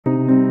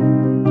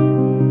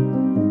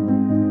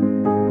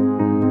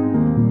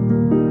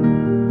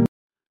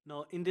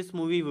this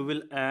movie we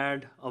will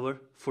add our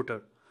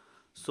footer.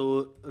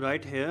 So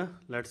right here,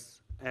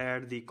 let's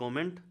add the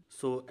comment.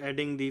 So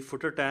adding the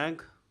footer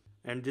tag,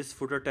 and this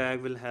footer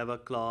tag will have a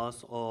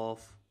class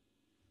of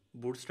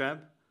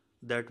Bootstrap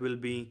that will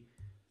be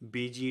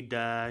bg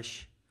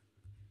dash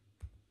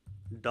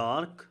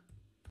dark,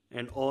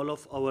 and all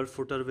of our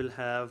footer will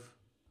have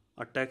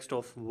a text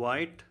of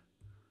white.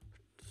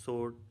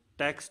 So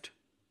text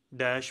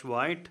dash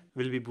white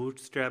will be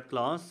Bootstrap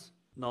class.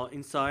 Now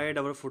inside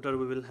our footer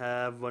we will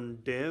have one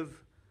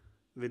div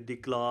with the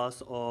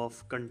class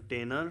of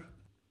container,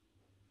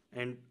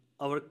 and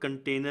our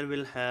container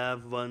will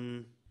have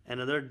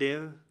another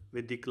div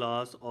with the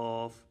class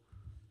of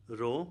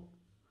row.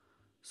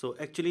 So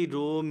actually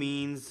row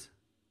means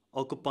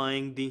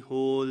occupying the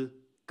whole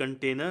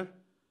container,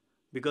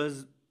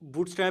 because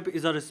Bootstrap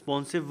is a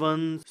responsive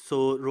one.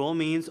 So row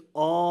means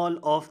all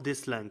of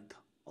this length,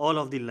 all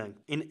of the length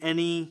in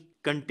any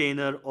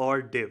container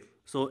or div.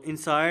 So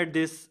inside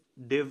this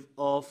div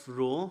of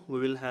row we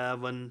will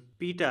have one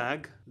p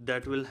tag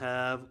that will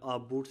have a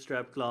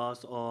Bootstrap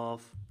class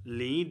of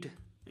lead,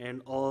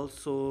 and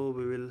also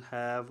we will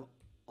have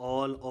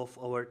all of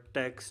our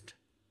text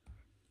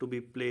to be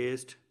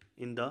placed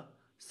in the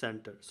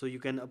center. So you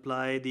can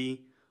apply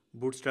the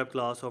Bootstrap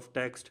class of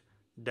text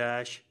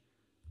dash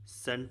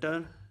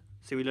center.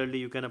 Similarly,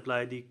 you can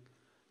apply the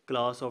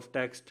class of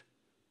text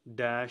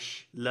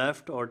dash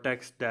left or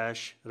text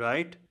dash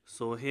right.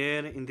 So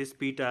here in this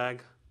p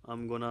tag,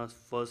 I'm gonna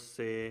first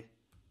say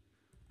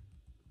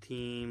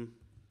theme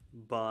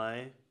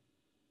by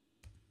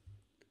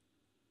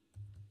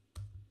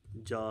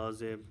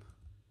Jazib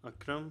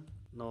Akram.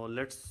 Now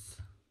let's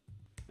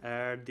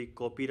add the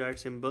copyright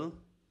symbol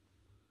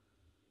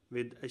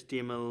with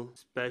HTML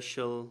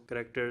special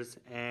characters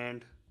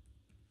and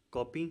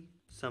copy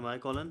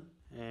semicolon,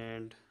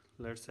 and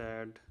let's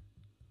add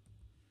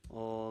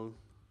all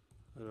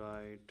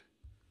right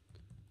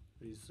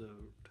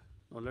reserved.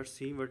 Now let's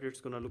see what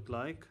it's gonna look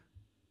like.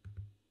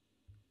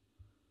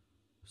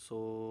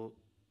 So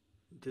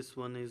this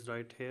one is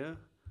right here.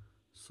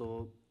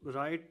 So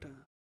right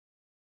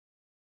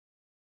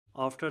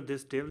after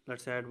this div,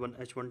 let's add one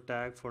h1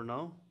 tag for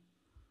now.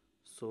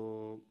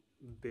 So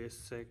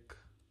basic,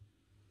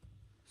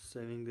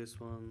 saving this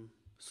one.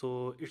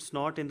 So it's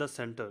not in the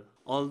center.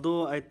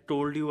 Although I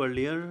told you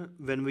earlier,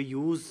 when we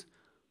use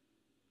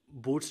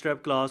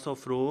Bootstrap class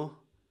of row,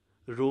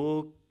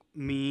 row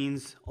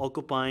means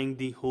occupying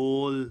the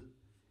whole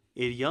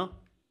area,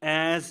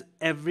 as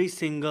every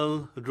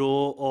single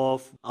row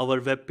of our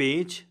web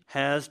page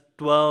has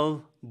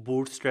 12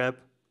 Bootstrap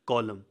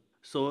column.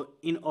 So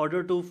in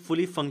order to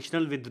fully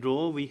functional with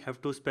row, we have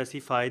to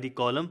specify the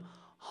column,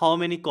 how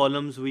many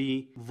columns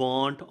we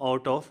want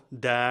out of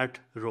that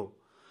row.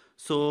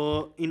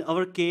 So in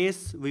our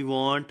case, we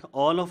want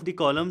all of the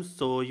columns.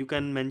 So you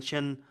can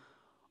mention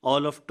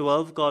all of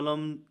 12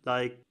 column,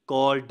 like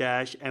call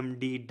dash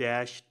md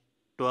dash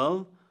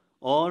 12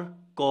 or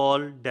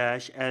call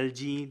dash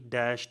lg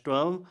dash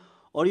 12,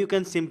 or you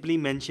can simply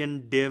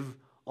mention div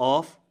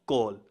of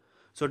call.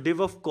 So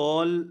div of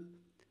call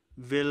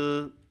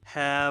will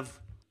have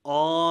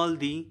all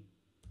the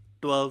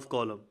 12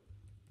 column.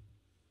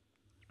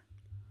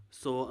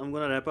 So I'm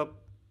gonna wrap up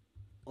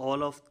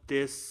all of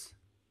this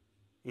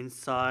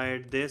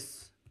inside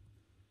this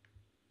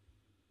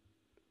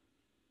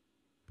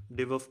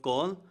div of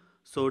call.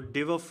 So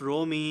div of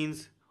row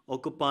means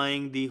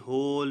occupying the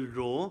whole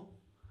row,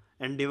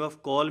 and div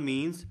of call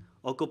means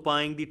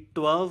occupying the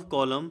 12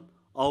 column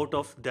out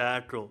of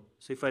that row.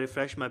 So if I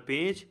refresh my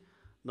page,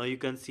 now you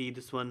can see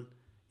this one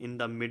in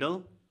the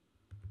middle.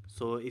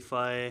 So if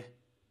I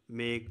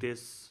make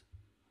this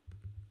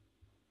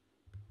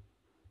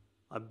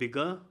a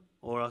bigger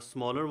or a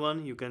smaller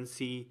one, you can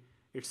see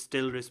it's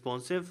still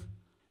responsive.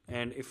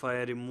 And if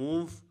I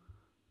remove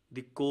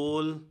the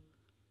call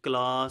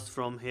class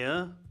from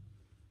here,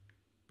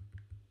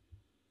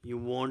 you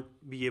won't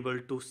be able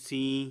to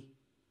see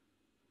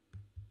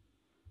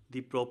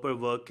the proper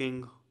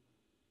working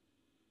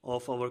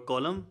of our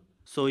column.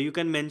 So you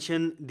can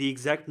mention the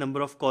exact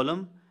number of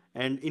column,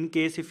 and in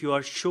case if you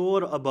are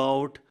sure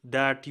about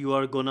that you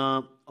are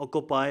gonna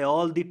occupy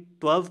all the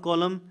 12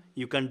 column,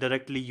 you can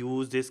directly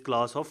use this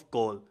class of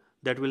call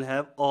that will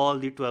have all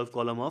the 12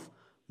 column of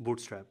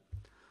Bootstrap.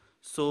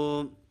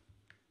 So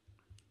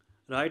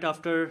right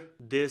after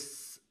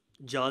this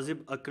Jazib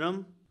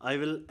Akram, I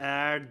will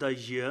add the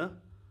year.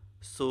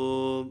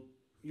 So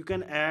you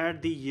can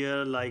add the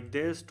year like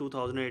this,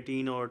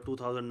 2018 or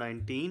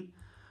 2019,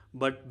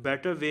 but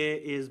better way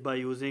is by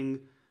using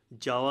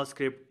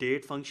JavaScript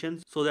date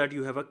functions so that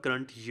you have a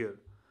current year.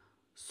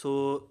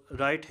 So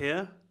right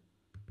here,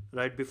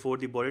 right before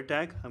the body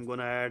tag, I'm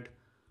gonna add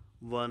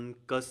one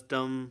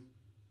custom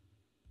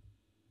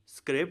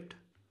script.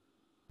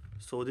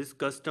 So this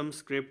custom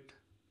script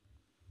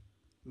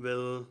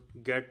will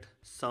get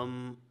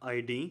some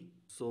ID.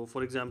 So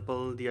for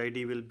example, the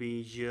ID will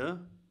be year.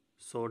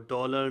 So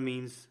dollar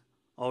means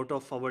out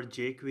of our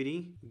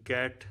jQuery,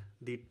 get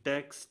the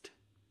text,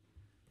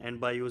 and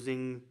by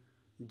using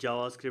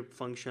JavaScript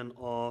function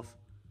of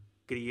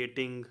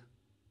creating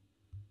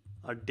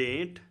a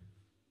date,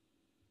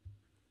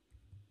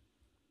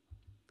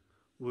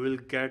 we will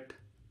get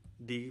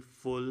the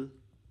full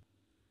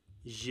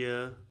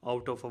year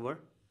out of our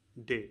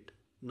date.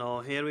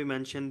 Now here we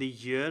mention the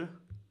year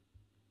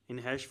in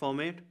hash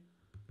format,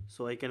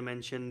 so I can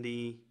mention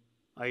the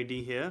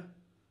ID here.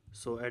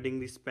 So adding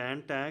the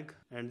span tag,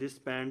 and this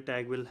span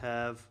tag will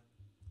have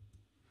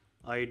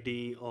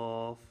ID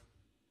of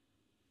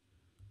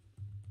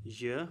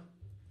year.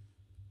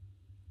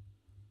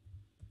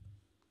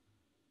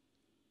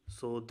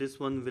 So this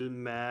one will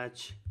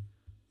match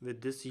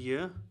with this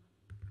year,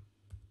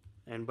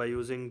 and by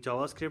using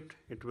JavaScript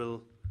it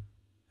will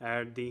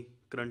add the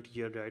current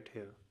year right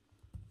here.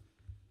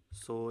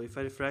 So if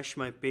I refresh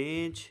my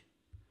page,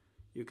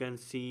 you can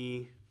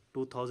see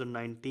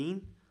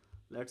 2019.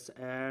 Let's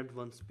add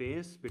one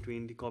space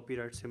between the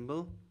copyright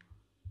symbol.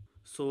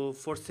 So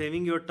for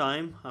saving your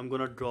time, I'm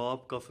gonna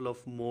drop a couple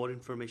of more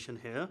information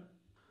here.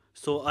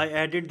 So I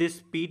added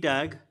this p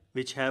tag,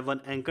 which have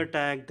an anchor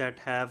tag that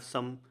have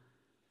some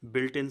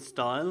built-in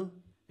style,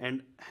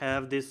 and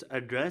have this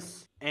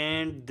address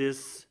and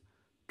this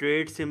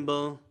trade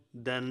symbol,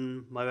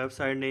 then my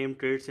website name,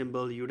 trade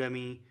symbol,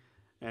 Udemy,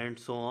 and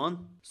so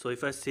on. So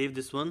if I save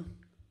this one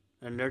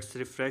and let's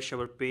refresh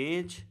our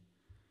page,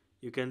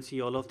 you can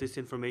see all of this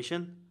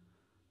information.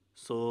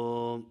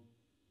 So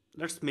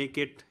let's make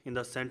it in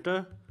the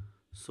center.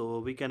 So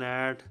we can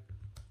add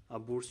a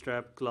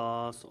Bootstrap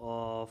class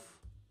of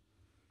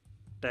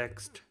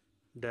text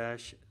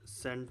dash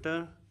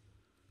center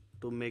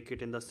to make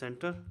it in the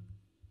center,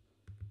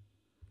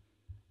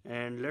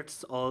 and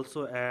let's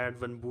also add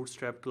one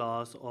Bootstrap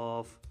class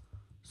of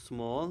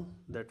small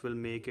that will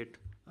make it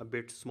a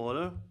bit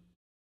smaller.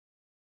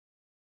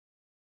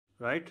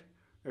 Right,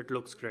 it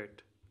looks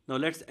great. Now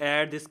let's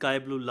add this sky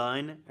blue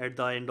line at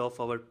the end of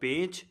our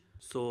page.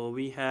 So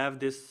we have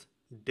this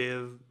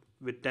div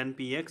with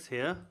 10px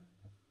here,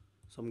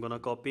 so I'm gonna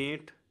copy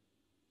it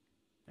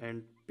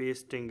and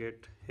pasting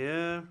it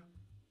here.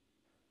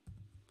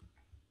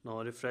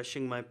 Now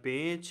refreshing my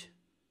page,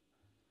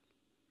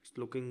 it's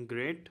looking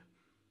great.